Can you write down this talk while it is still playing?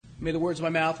May the words of my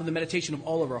mouth and the meditation of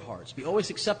all of our hearts be always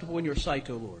acceptable in your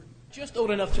sight, O Lord. Just old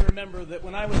enough to remember that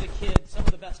when I was a kid, some of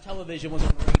the best television was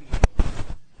on the radio.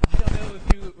 I don't know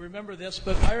if you remember this,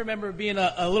 but I remember being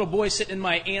a little boy sitting in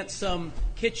my aunt's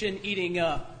kitchen eating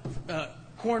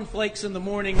cornflakes in the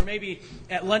morning, or maybe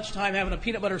at lunchtime having a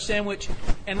peanut butter sandwich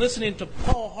and listening to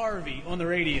Paul Harvey on the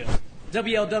radio,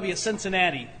 WLW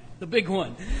Cincinnati, the big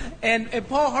one. And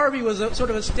Paul Harvey was sort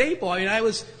of a staple. I mean, I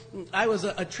was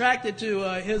attracted to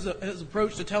his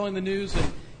approach to telling the news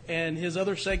and his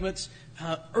other segments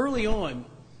early on.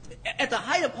 At the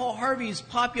height of Paul Harvey's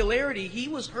popularity, he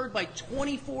was heard by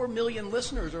 24 million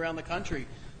listeners around the country,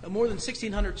 more than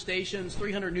 1,600 stations,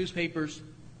 300 newspapers.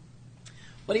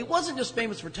 But he wasn't just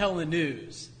famous for telling the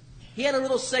news. He had a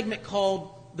little segment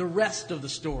called The Rest of the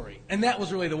Story, and that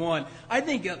was really the one. I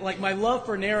think like my love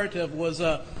for narrative was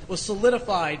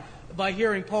solidified by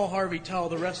hearing Paul Harvey tell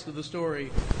the rest of the story.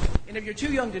 And if you're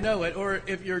too young to know it, or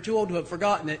if you're too old to have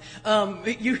forgotten it,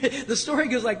 the story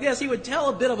goes like this. He would tell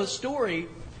a bit of a story,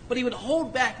 but he would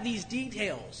hold back these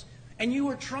details. And you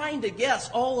were trying to guess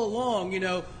all along,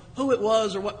 who it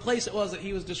was or what place it was that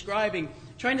he was describing,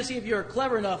 trying to see if you were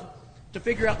clever enough to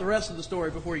figure out the rest of the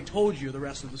story before he told you the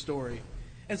rest of the story.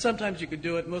 And sometimes you could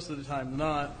do it, most of the time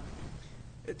not.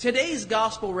 Today's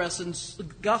gospel lesson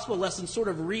sort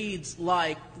of reads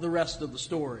like the rest of the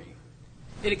story.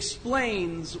 It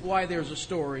explains why there's a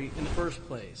story in the first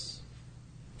place.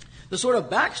 The sort of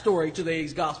backstory to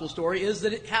today's gospel story is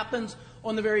that it happens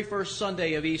on the very first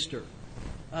Sunday of Easter.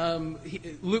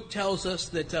 Luke tells us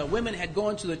that women had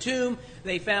gone to the tomb.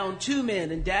 They found two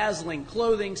men in dazzling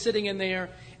clothing sitting in there.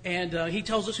 And he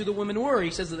tells us who the women were. He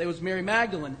says that it was Mary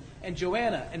Magdalene and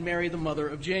Joanna and Mary, the mother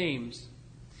of James.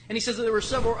 And he says that there were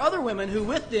several other women who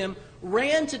with them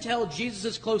ran to tell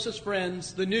Jesus' closest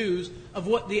friends the news of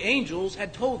what the angels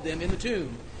had told them in the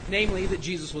tomb, namely that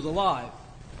Jesus was alive.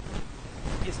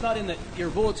 It's not in your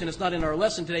bulletin, it's not in our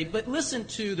lesson today, but listen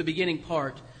to the beginning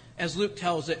part as Luke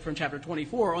tells it from chapter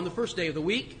 24. On the first day of the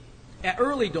week, at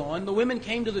early dawn, the women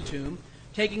came to the tomb,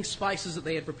 taking spices that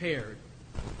they had prepared.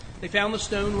 They found the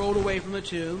stone rolled away from the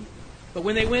tomb, but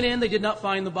when they went in, they did not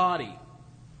find the body.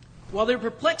 While they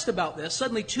were perplexed about this,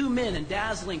 suddenly two men in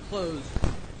dazzling clothes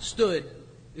stood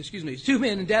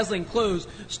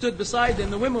beside them.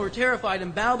 The women were terrified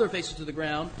and bowed their faces to the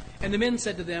ground, and the men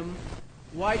said to them,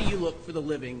 "Why do you look for the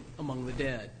living among the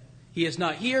dead? He is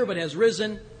not here, but has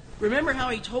risen. Remember how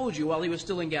he told you while he was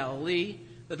still in Galilee,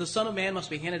 that the Son of Man must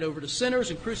be handed over to sinners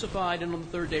and crucified, and on the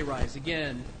third day rise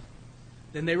again."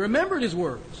 Then they remembered his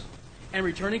words, and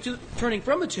returning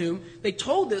from the tomb, they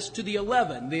told this to the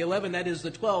 11. The 11, that is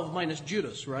the 12 minus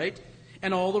Judas, right?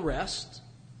 And all the rest.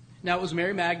 Now it was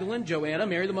Mary Magdalene, Joanna,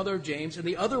 Mary the mother of James, and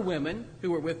the other women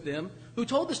who were with them, who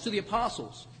told this to the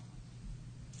apostles.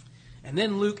 And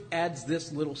then Luke adds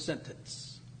this little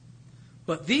sentence.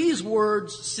 But these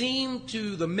words seemed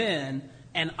to the men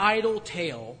an idle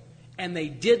tale, and they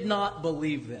did not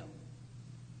believe them.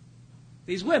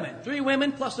 These women, 3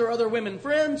 women plus their other women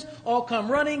friends, all come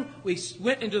running. We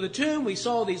went into the tomb. We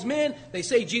saw these men. They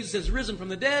say Jesus has risen from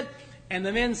the dead. And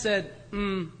the men said,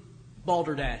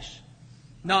 balderdash,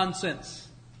 nonsense,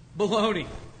 baloney,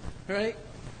 right?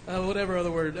 Whatever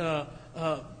other word,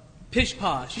 pish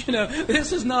posh.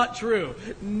 This is not true.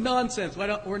 Nonsense.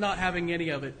 We're not having any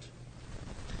of it.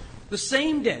 The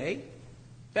same day,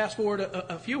 fast forward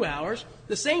a few hours,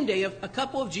 the same day, a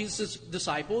couple of Jesus'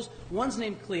 disciples, one's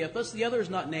named Cleopas, the other is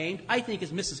not named, I think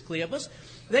is Mrs. Cleopas,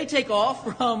 they take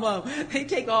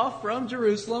off from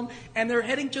Jerusalem, and they're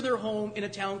heading to their home in a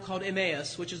town called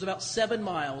Emmaus, which is about 7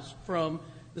 miles from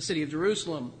the city of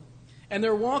Jerusalem. And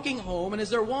they're walking home, and as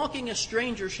they're walking, a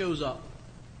stranger shows up.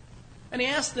 And he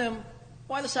asks them,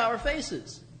 "Why the sour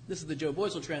faces?" This is the Joe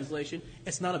Boysel translation.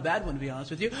 It's not a bad one, to be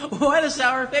honest with you. "Why the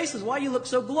sour faces? Why you look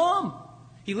so glum?"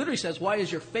 He literally says, "Why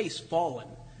is your face fallen?"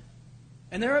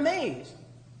 And they're amazed.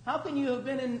 How can you have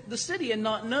been in the city and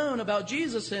not known about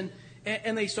Jesus? And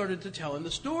they started to tell him the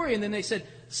story. And then they said,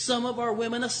 "Some of our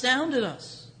women astounded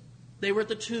us. They were at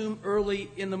the tomb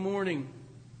early in the morning.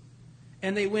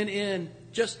 And they went in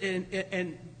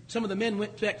and some of the men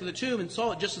went back to the tomb and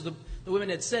saw it just as the women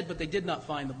had said, but they did not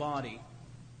find the body."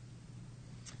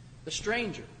 The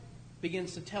stranger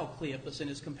begins to tell Cleopas and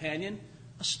his companion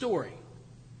a story.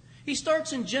 He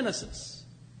starts in Genesis.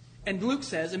 And Luke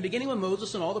says, and beginning with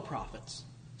Moses and all the prophets.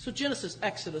 So Genesis,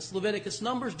 Exodus, Leviticus,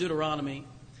 Numbers, Deuteronomy.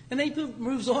 And then he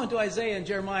moves on to Isaiah and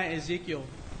Jeremiah and Ezekiel,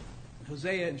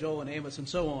 Hosea and Joel and Amos and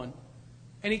so on.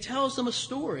 And he tells them a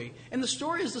story. And the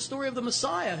story is the story of the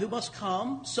Messiah who must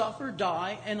come, suffer,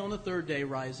 die, and on the third day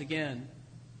rise again.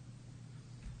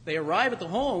 They arrive at the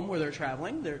home where they're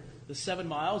traveling. The 7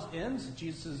 miles ends.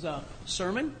 Jesus'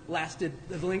 sermon lasted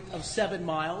the length of 7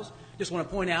 miles. Just want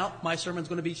to point out, my sermon's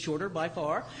going to be shorter by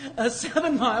far.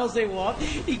 7 miles they walk.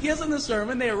 He gives them the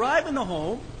sermon. They arrive in the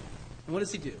home. And what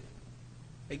does he do?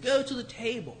 They go to the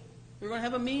table. They're going to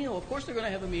have a meal. Of course they're going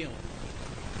to have a meal.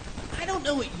 I don't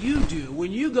know what you do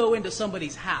when you go into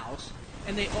somebody's house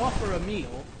and they offer a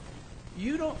meal.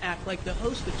 You don't act like the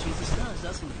host that Jesus does,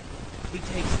 doesn't he? He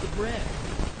takes the bread.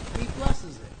 He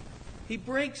blesses it. He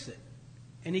breaks it.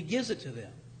 And he gives it to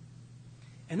them.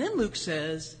 And then Luke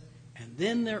says, and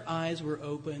then their eyes were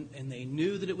opened and they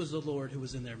knew that it was the Lord who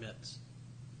was in their midst.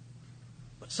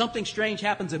 But something strange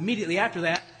happens immediately after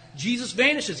that. Jesus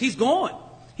vanishes. He's gone.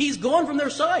 He's gone from their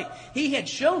sight. He had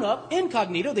shown up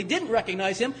incognito. They didn't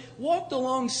recognize him. Walked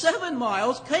along 7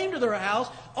 miles, came to their house.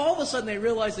 All of a sudden they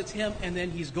realize it's him, and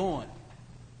then he's gone.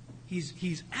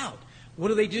 He's out. What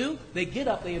do? They get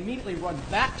up. They immediately run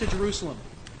back to Jerusalem.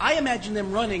 I imagine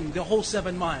them running the whole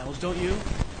 7 miles, don't you?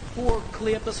 Poor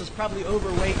Cleopas is probably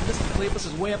overweight. And Cleopas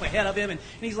is way up ahead of him. And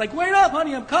he's like, wait up,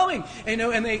 honey, I'm coming. And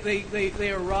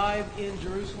they arrive in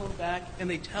Jerusalem back, and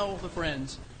they tell the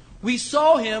friends, we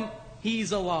saw him.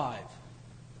 He's alive.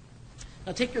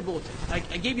 Now take your bulletin. I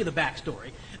gave you the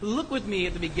backstory. Look with me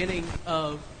at the beginning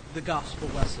of the gospel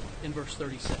lesson in verse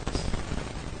 36.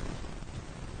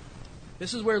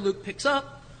 This is where Luke picks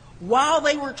up. While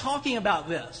they were talking about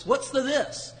this. What's the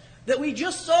this? That we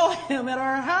just saw him at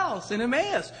our house in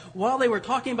Emmaus. While they were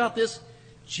talking about this,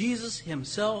 Jesus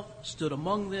himself stood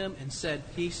among them and said,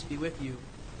 peace be with you.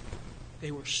 They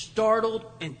were startled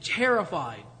and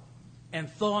terrified and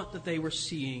thought that they were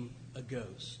seeing a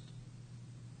ghost.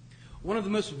 One of the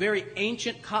most very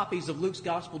ancient copies of Luke's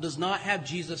gospel does not have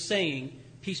Jesus saying,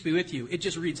 peace be with you. It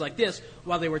just reads like this.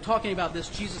 While they were talking about this,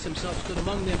 Jesus himself stood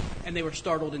among them, and they were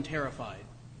startled and terrified.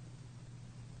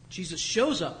 Jesus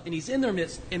shows up, and he's in their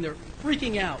midst, and they're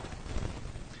freaking out.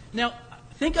 Now,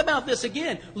 think about this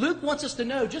again. Luke wants us to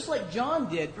know, just like John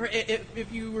did.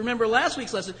 If you remember last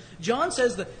week's lesson, John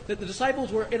says that the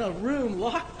disciples were in a room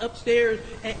locked upstairs,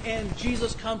 and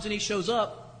Jesus comes and he shows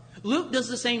up. Luke does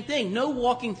the same thing. No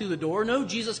walking through the door. No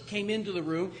Jesus came into the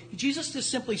room. Jesus just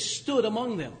simply stood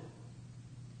among them.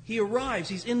 He arrives.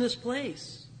 He's in this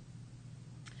place.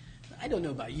 I don't know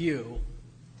about you,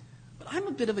 but I'm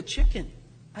a bit of a chicken.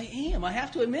 I am. I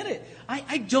have to admit it.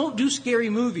 I don't do scary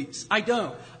movies. I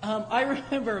don't. I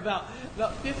remember about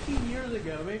 15 years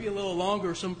ago, maybe a little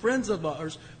longer, some friends of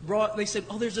ours they said,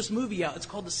 oh, there's this movie out. It's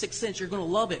called The Sixth Sense. You're going to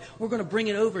love it. We're going to bring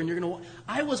it over and you're going to...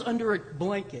 I was under a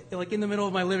blanket, like in the middle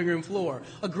of my living room floor.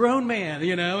 A grown man,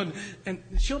 and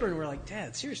the children were like,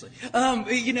 Dad, seriously.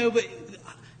 But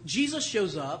Jesus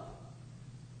shows up.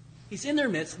 He's in their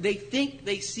midst. They think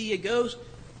they see a ghost.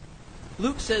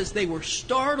 Luke says they were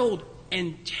startled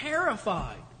and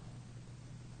terrified.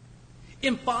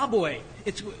 Emphoboi,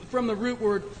 it's from the root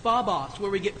word phobos, where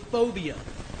we get phobia.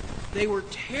 They were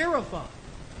terrified.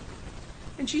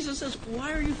 And Jesus says,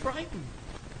 why are you frightened?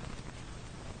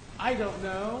 I don't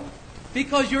know.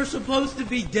 Because you're supposed to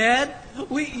be dead?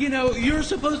 You're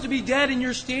supposed to be dead and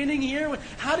you're standing here?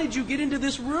 How did you get into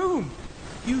this room?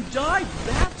 You died,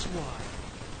 that's why.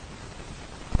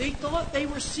 They thought they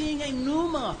were seeing a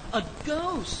pneuma, a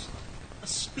ghost. A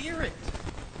spirit.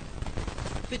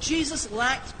 That Jesus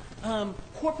lacked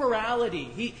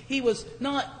corporality. He was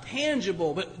not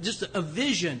tangible, but just a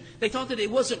vision. They thought that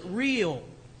it wasn't real.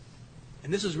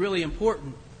 And this is really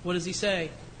important. What does he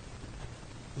say?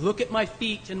 Look at my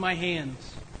feet and my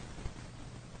hands.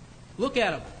 Look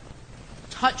at them.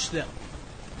 Touch them.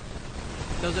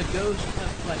 Does a ghost have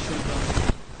flesh and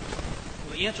bones?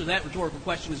 Well, the answer to that rhetorical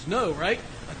question is no, right?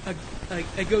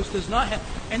 A ghost does not have.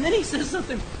 And then he says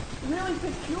something really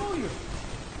peculiar.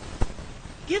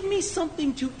 Give me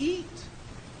something to eat.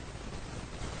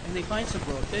 And they find some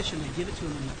broiled fish and they give it to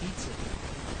him and he eats it.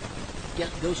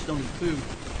 Yes, ghosts don't eat food.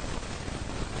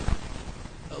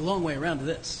 A long way around to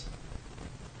this.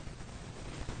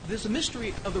 There's a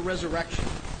mystery of the resurrection.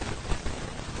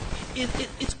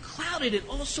 It's clouded in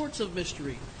all sorts of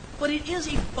mystery, but it is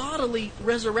a bodily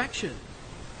resurrection.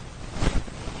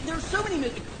 There are so many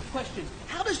questions.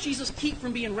 How does Jesus keep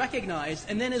from being recognized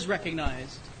and then is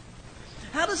recognized?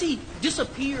 How does he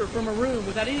disappear from a room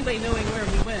without anybody knowing where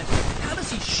he went? How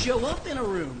does he show up in a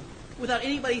room without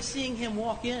anybody seeing him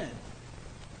walk in?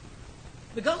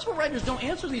 The gospel writers don't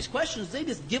answer these questions. They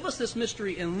just give us this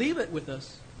mystery and leave it with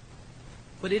us.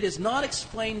 But it is not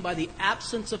explained by the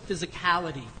absence of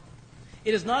physicality.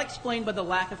 It is not explained by the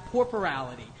lack of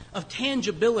corporality, of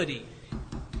tangibility.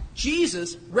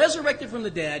 Jesus, resurrected from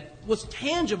the dead, was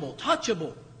tangible,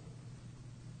 touchable,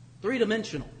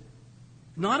 three-dimensional.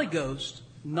 Not a ghost,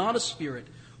 not a spirit.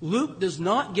 Luke does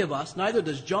not give us, neither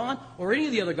does John or any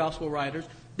of the other gospel writers,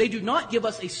 they do not give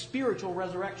us a spiritual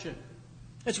resurrection.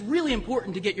 It's really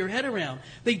important to get your head around.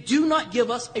 They do not give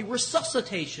us a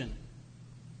resuscitation.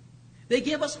 They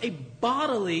give us a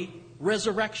bodily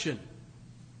resurrection.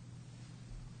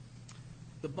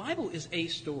 The Bible is a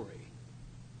story.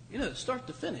 Start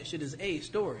to finish, it is a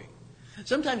story.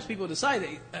 Sometimes people decide,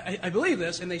 I believe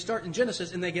this, and they start in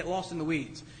Genesis and they get lost in the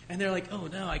weeds. And they're like, oh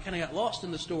no, I kind of got lost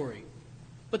in the story.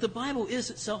 But the Bible is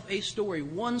itself a story,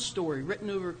 one story, written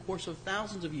over a course of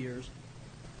thousands of years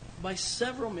by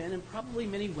several men and probably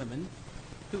many women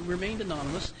who remained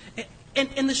anonymous.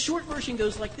 And the short version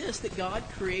goes like this, that God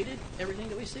created everything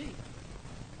that we see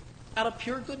out of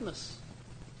pure goodness.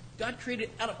 God created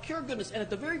out of pure goodness, and at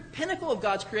the very pinnacle of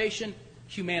God's creation,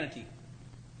 humanity.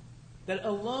 That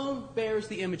alone bears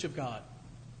the image of God.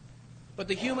 But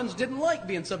the humans didn't like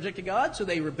being subject to God, so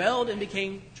they rebelled and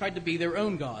tried to be their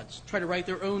own gods, tried to write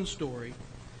their own story.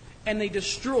 And they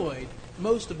destroyed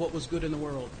most of what was good in the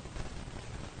world.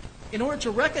 In order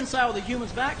to reconcile the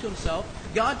humans back to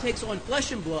himself, God takes on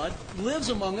flesh and blood, lives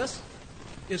among us,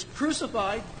 is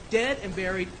crucified, dead and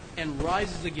buried, and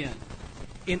rises again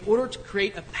in order to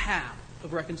create a path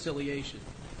of reconciliation.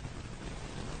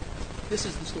 This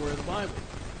is the story of the Bible.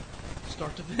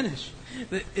 Start to finish.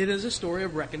 It is a story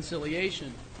of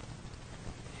reconciliation.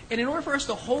 And in order for us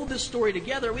to hold this story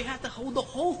together, we have to hold the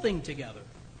whole thing together.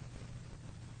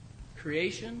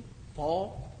 Creation,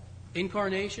 fall,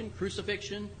 incarnation,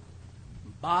 crucifixion,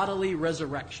 bodily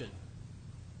resurrection.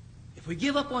 If we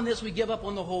give up on this, we give up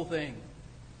on the whole thing.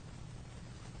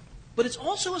 But it's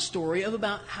also a story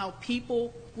about how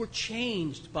people were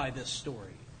changed by this story.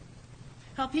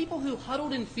 How people who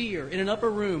huddled in fear in an upper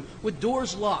room with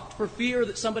doors locked for fear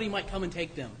that somebody might come and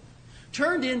take them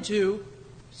turned into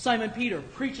Simon Peter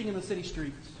preaching in the city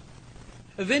streets.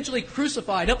 Eventually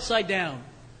crucified upside down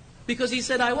because he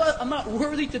said, I'm not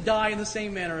worthy to die in the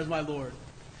same manner as my Lord.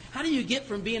 How do you get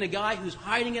from being a guy who's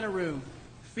hiding in a room,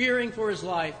 fearing for his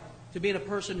life, to being a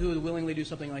person who would willingly do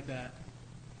something like that?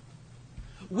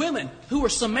 Women who were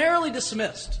summarily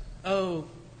dismissed. Oh,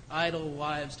 idle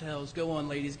wives' tales. Go on,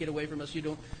 ladies, get away from us.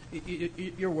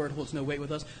 Your word holds no weight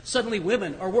with us. Suddenly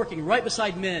women are working right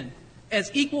beside men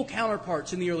as equal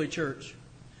counterparts in the early church.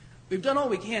 We've done all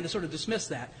we can to sort of dismiss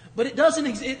that. But it doesn't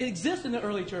exist in the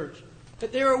early church.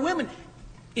 That there are women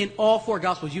in all four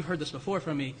Gospels. You've heard this before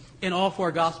from me. In all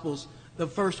four Gospels, the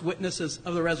first witnesses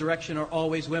of the resurrection are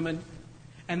always women.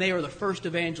 And they are the first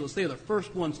evangelists. They are the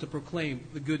first ones to proclaim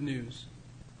the good news.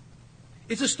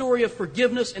 It's a story of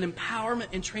forgiveness and empowerment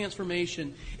and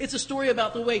transformation. It's a story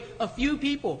about the way a few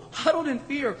people, huddled in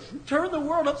fear, turned the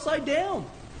world upside down.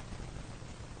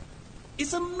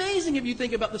 It's amazing if you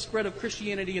think about the spread of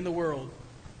Christianity in the world.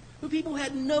 Who people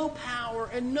had no power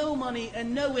and no money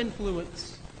and no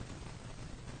influence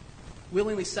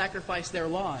willingly sacrificed their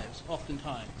lives,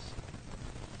 oftentimes,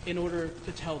 in order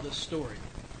to tell this story.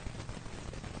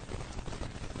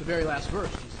 The very last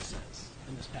verse, Jesus says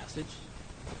in this passage,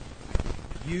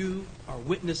 you are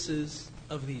witnesses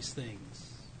of these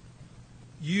things.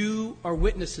 You are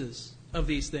witnesses of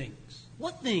these things.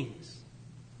 What things?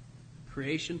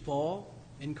 Creation, fall,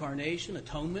 incarnation,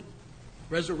 atonement,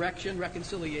 resurrection,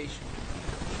 reconciliation.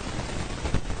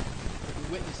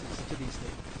 We're witnesses to these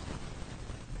things.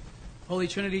 Holy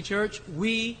Trinity Church,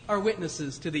 we are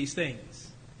witnesses to these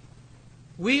things.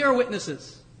 We are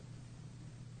witnesses.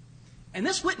 And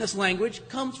this witness language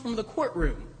comes from the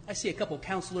courtroom. I see a couple of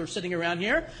counselors sitting around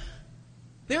here.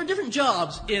 There are different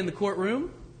jobs in the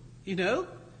courtroom.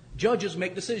 Judges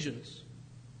make decisions.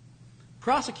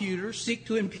 Prosecutors seek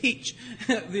to impeach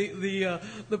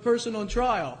the person on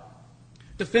trial.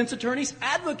 Defense attorneys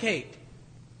advocate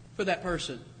for that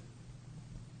person.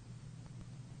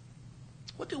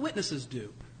 What do witnesses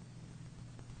do?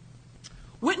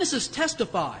 Witnesses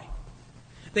testify.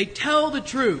 They tell the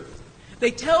truth.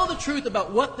 They tell the truth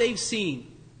about what they've seen.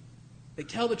 They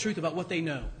tell the truth about what they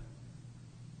know.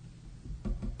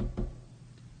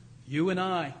 You and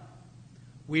I,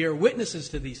 we are witnesses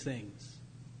to these things.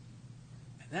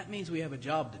 And that means we have a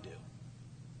job to do.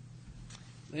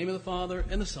 In the name of the Father,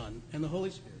 and the Son, and the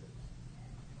Holy Spirit.